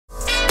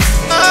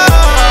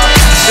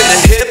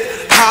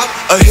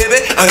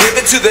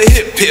to the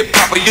hip hip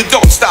hopper, you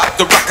don't stop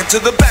the rocker to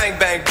the bang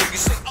bang boogie.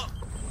 Say, oh.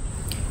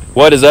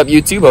 What is up,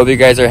 YouTube? Hope you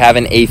guys are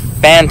having a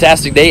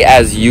fantastic day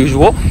as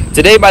usual.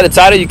 Today, by the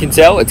title, you can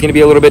tell it's going to be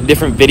a little bit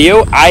different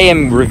video. I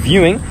am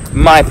reviewing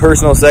my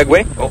personal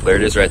Segway. Oh, there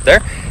it is right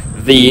there.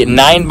 The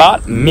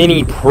 9-Bot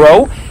Mini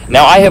Pro.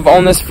 Now, I have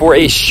owned this for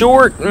a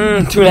short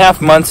 2.5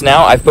 months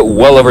now. I've put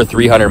well over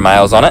 300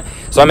 miles on it.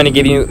 So I'm going to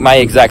give you my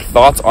exact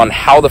thoughts on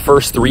how the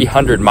first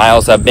 300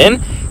 miles have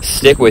been.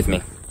 Stick with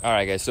me. All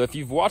right, guys. So if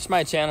you've watched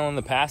my channel in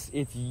the past,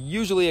 it's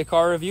usually a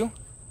car review.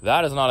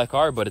 That is not a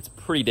car, but it's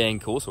pretty dang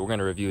cool, so we're going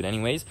to review it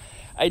anyways.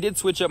 I did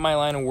switch up my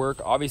line of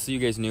work. Obviously, you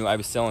guys knew I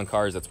was selling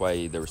cars. That's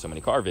why there were so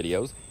many car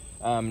videos.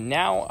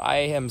 Now I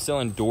am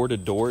selling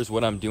door-to-door is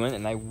what I'm doing,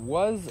 and I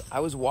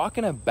was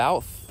walking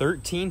about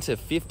 13 to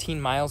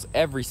 15 miles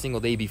every single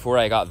day before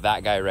I got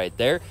that guy right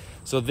there.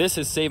 So this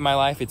has saved my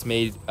life. It's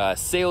made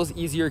sales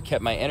easier,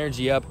 kept my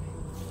energy up.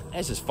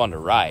 It's just fun to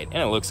ride,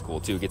 and it looks cool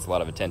too. It gets a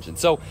lot of attention.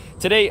 So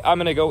today I'm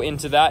going to go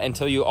into that and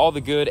tell you all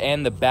the good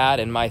and the bad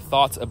and my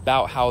thoughts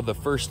about how the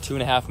first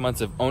 2.5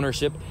 months of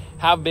ownership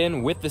have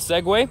been with the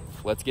Segway.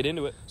 Let's get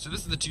into it. So this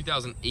is the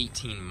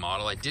 2018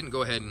 model. I didn't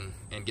go ahead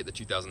and get the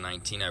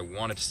 2019. I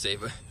wanted to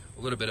save a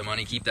little bit of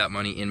money, keep that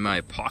money in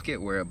my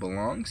pocket where it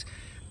belongs.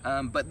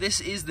 But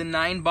this is the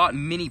 9-Bot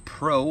Mini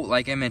Pro,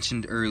 like I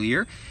mentioned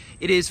earlier.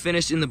 It is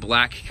finished in the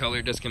black color.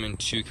 It does come in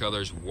two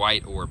colors,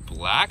 white or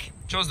black.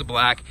 Chose the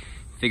black.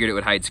 Figured it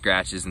would hide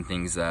scratches and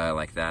things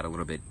like that a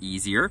little bit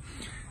easier.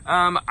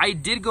 I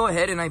did go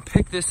ahead and I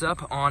picked this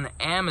up on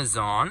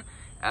Amazon.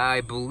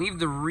 I believe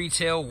the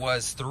retail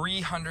was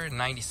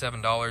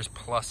 $397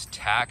 plus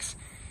tax.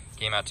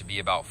 Came out to be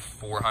about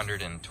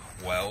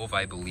 $412,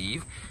 I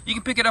believe. You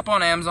can pick it up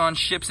on Amazon.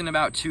 Ships in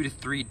about 2 to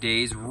 3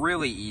 days.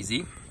 Really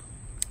easy.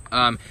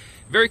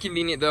 Very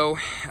convenient though.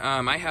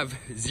 I have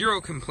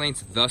 0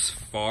 complaints thus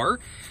far.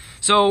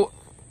 So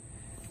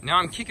now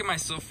I'm kicking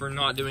myself for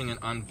not doing an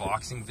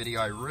unboxing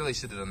video. I really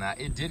should have done that.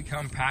 It did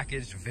come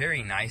packaged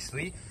very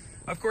nicely.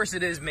 Of course,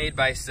 it is made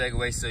by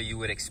Segway, so you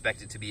would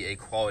expect it to be a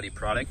quality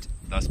product,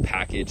 thus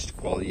packaged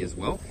quality as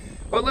well.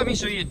 But let me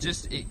show you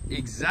just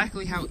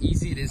exactly how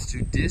easy it is to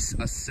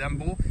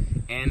disassemble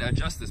and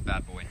adjust this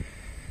bad boy.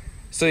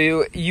 So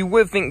you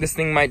would think this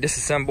thing might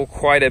disassemble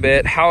quite a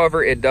bit.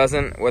 However, it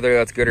doesn't. Whether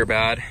that's good or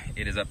bad,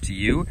 it is up to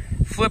you.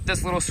 Flip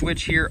this little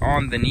switch here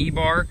on the knee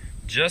bar.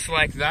 Just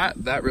like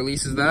that, that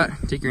releases that.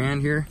 Take your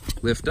hand here,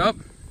 lift up,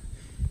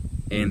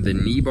 and the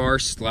knee bar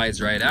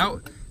slides right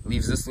out.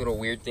 Leaves this little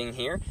weird thing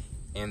here,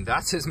 and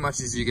that's as much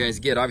as you guys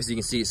get. Obviously, you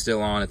can see it's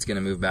still on. It's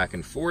gonna move back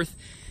and forth,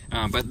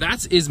 but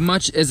that's as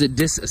much as it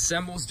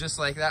disassembles, just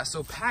like that.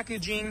 So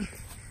packaging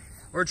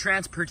or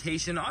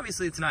transportation,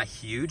 obviously it's not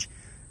huge.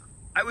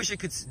 I wish it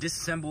could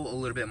disassemble a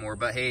little bit more,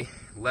 but hey,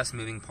 less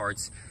moving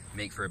parts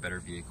make for a better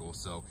vehicle.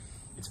 So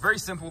it's very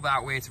simple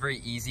that way. It's very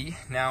easy.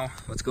 Now,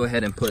 let's go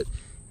ahead and put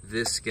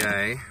this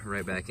guy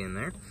right back in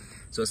there.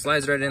 So it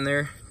slides right in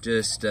there.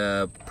 Just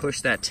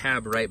push that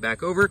tab right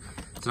back over.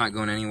 It's not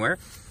going anywhere.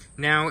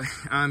 Now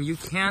you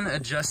can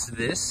adjust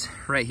this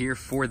right here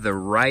for the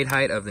right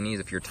height of the knees.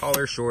 If you're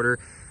taller, shorter,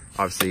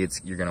 obviously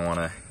you're gonna want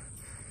to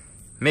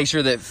make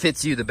sure that it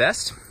fits you the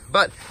best.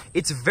 But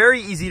it's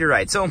very easy to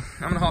ride. So I'm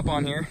gonna hop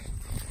on here.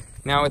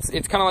 Now it's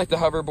kind of like the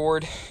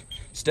hoverboard.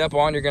 Step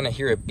on, you're gonna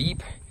hear a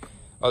beep.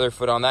 Other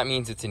foot on, that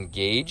means it's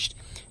engaged.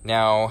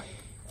 Now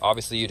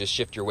obviously, you just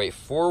shift your weight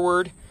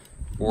forward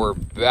or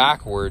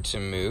backward to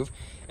move.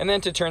 And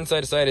then to turn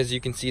side to side, as you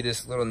can see,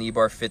 this little knee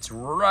bar fits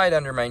right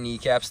under my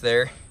kneecaps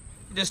there.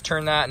 You just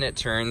turn that and it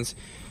turns.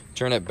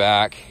 Turn it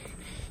back.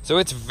 So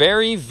it's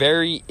very,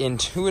 very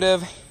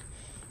intuitive.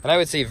 And I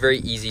would say very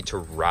easy to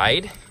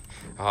ride.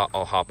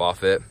 I'll hop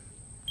off it.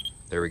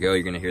 There we go.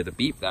 You're going to hear the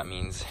beep. That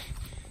means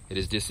it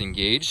is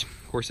disengaged.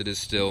 Of course, it is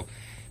still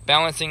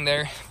balancing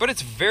there. But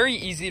it's very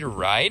easy to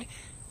ride.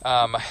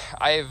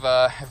 I've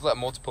let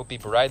multiple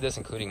people ride this,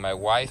 including my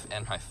wife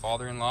and my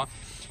father-in-law.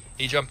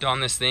 He jumped on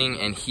this thing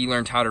and he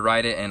learned how to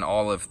ride it in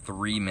all of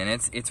 3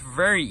 minutes. It's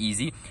very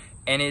easy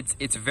and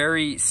it's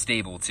very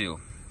stable too.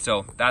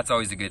 So that's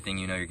always a good thing.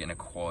 You know you're getting a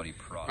quality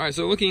product. All right,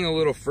 so looking a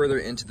little further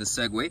into the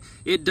Segway,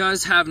 it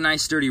does have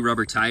nice sturdy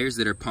rubber tires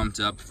that are pumped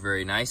up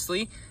very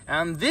nicely.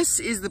 This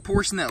is the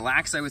portion that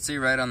lacks, I would say,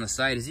 right on the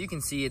side. As you can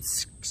see,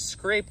 it's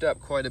scraped up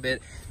quite a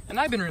bit. And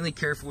I've been really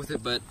careful with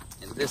it, but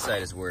this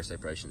side is worse. I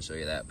probably shouldn't show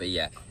you that. But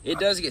yeah, it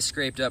does get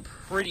scraped up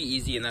pretty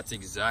easy, and that's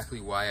exactly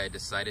why I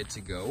decided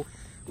to go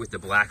with the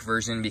black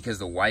version, because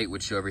the white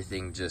would show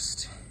everything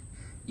just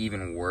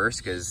even worse.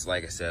 Because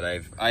like I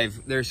said,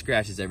 there's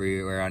scratches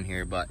everywhere on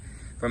here, but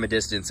from a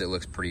distance it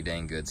looks pretty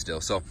dang good still.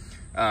 So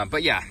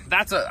but yeah,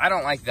 I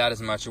don't like that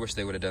as much. I wish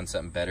they would have done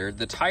something better.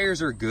 The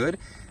tires are good.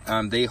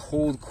 They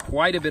hold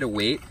quite a bit of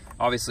weight.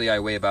 Obviously I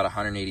weigh about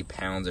 180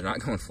 pounds. They're not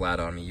going flat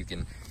on me.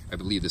 I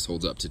believe this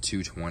holds up to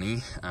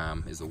 220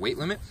 is the weight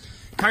limit.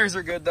 Tires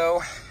are good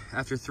though.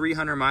 After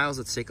 300 miles,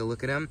 let's take a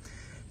look at them.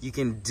 You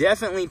can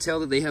definitely tell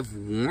that they have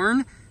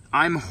worn.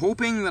 I'm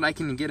hoping that I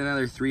can get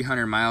another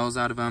 300 miles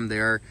out of them.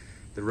 The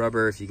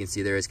rubber, if you can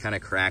see there, is kind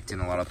of cracked in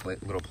a lot of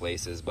little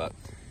places, but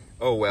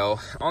oh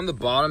well. On the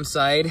bottom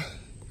side,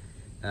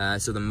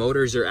 So the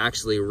motors are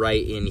actually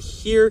right in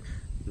here.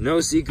 No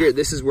secret,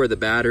 this is where the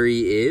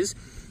battery is.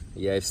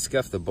 Yeah, I've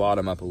scuffed the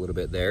bottom up a little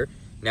bit there.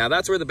 Now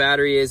that's where the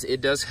battery is.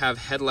 It does have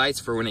headlights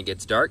for when it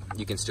gets dark.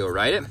 You can still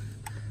ride it.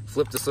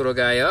 Flip this little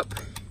guy up,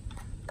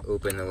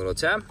 open the little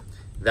tab.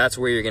 That's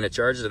where you're gonna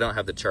charge it. I don't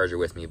have the charger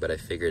with me, but I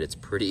figured it's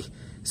pretty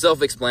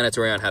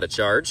self-explanatory on how to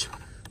charge.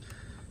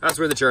 That's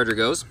where the charger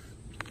goes.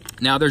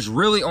 Now there's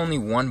really only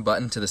one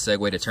button to the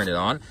Segway to turn it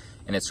on,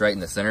 and it's right in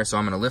the center. So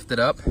I'm gonna lift it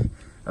up.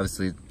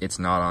 Obviously it's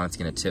not on, it's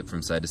gonna tip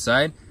from side to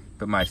side.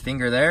 Put my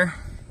finger there,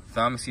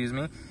 thumb, excuse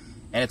me,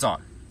 and it's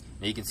on.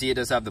 Now you can see it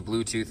does have the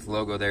Bluetooth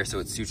logo there, so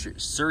it's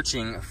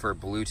searching for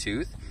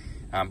Bluetooth,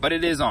 but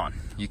it is on.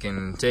 You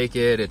can take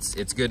it,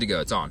 it's good to go,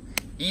 it's on.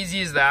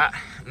 Easy as that.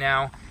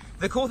 Now,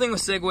 the cool thing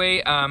with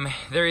Segway,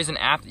 there is an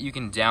app that you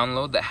can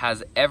download that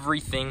has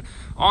everything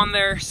on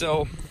there.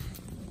 So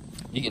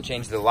you can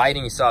change the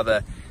lighting. You saw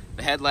the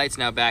headlights.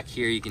 Now back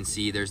here you can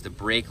see there's the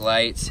brake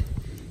lights.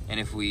 And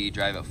if we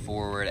drive it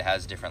forward, it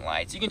has different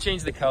lights. You can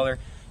change the color.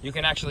 You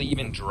can actually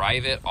even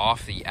drive it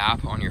off the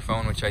app on your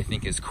phone, which I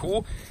think is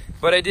cool.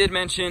 But I did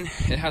mention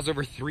it has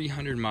over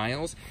 300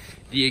 miles.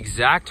 The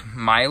exact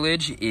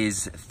mileage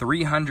is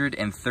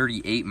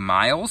 338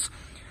 miles.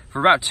 For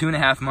about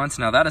 2.5 months.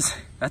 Now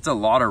that's a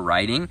lot of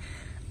riding.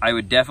 I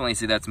would definitely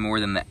say that's more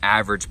than the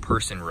average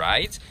person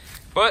rides.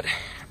 But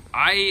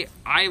I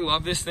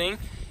love this thing.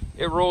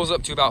 It rolls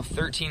up to about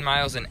 13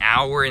 miles an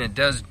hour, and it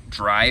does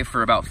drive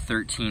for about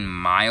 13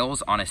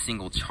 miles on a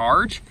single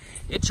charge.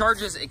 It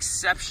charges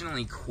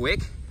exceptionally quick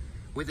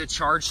with a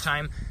charge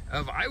time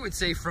of, I would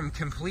say, from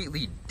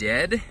completely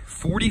dead,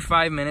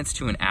 45 minutes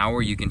to an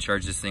hour. You can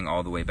charge this thing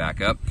all the way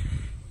back up,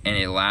 and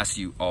it lasts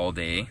you all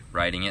day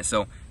riding it.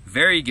 So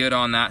very good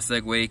on that,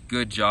 Segway.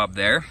 Good job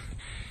there.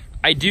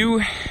 I do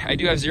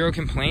have zero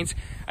complaints.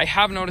 I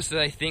have noticed that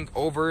I think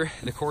over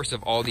the course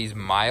of all these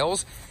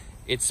miles,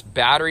 it's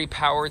battery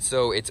powered,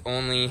 so it's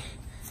only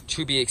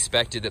to be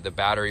expected that the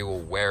battery will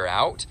wear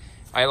out.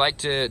 I like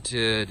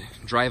to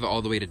drive it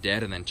all the way to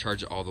dead and then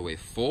charge it all the way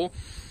full.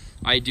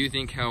 I do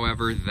think,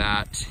 however,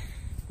 that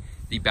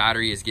the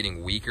battery is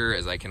getting weaker,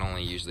 as I can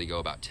only usually go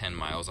about 10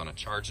 miles on a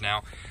charge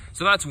now.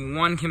 So that's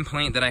one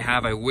complaint that I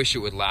have. I wish it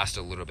would last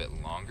a little bit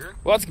longer.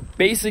 Well, that's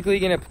basically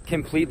gonna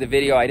complete the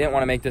video. I didn't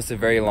wanna make this a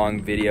very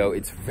long video.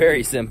 It's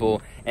very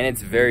simple and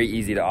it's very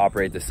easy to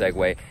operate the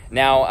Segway.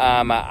 Now,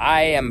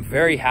 I am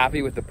very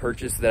happy with the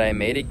purchase that I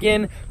made.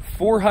 Again,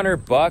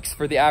 400 bucks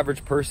for the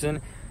average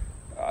person.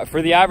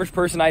 For the average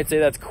person, I'd say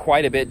that's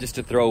quite a bit just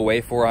to throw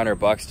away 400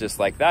 bucks just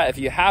like that. If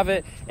you have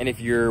it, and if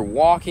you're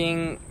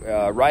walking,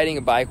 riding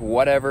a bike,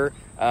 whatever,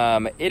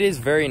 it is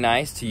very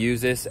nice to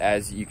use this,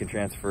 as you can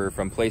transfer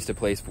from place to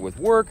place with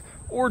work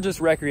or just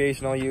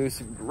recreational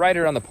use, ride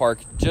around the park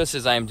just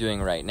as I'm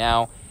doing right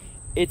now.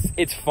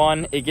 It's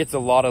fun. It gets a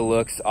lot of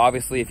looks.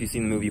 Obviously, if you've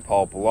seen the movie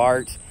Paul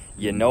Blart,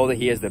 you know that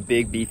he has the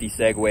big beefy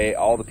Segway.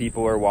 All the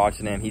people are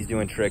watching him. He's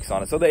doing tricks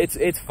on it. So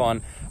it's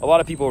fun. A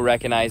lot of people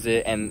recognize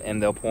it,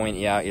 and they'll point,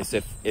 yeah,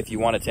 if you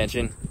want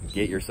attention,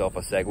 get yourself a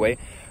Segway.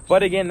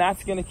 But again,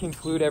 that's going to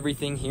conclude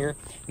everything here.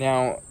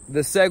 Now, the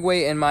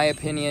Segway, in my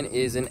opinion,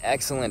 is an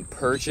excellent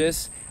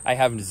purchase. I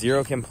have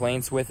zero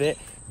complaints with it.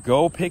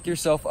 Go pick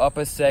yourself up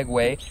a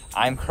Segway.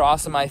 I'm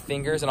crossing my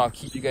fingers, and I'll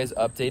keep you guys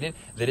updated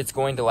that it's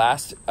going to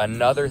last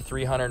another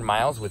 300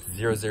 miles with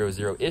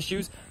 000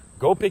 issues.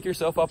 Go pick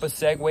yourself up a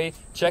Segway.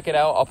 Check it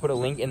out. I'll put a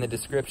link in the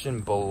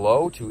description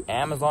below to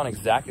Amazon,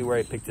 exactly where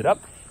I picked it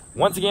up.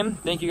 Once again,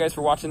 thank you guys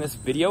for watching this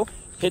video.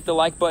 Hit the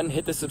like button,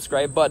 hit the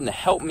subscribe button to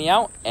help me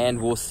out,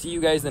 and we'll see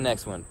you guys in the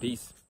next one. Peace.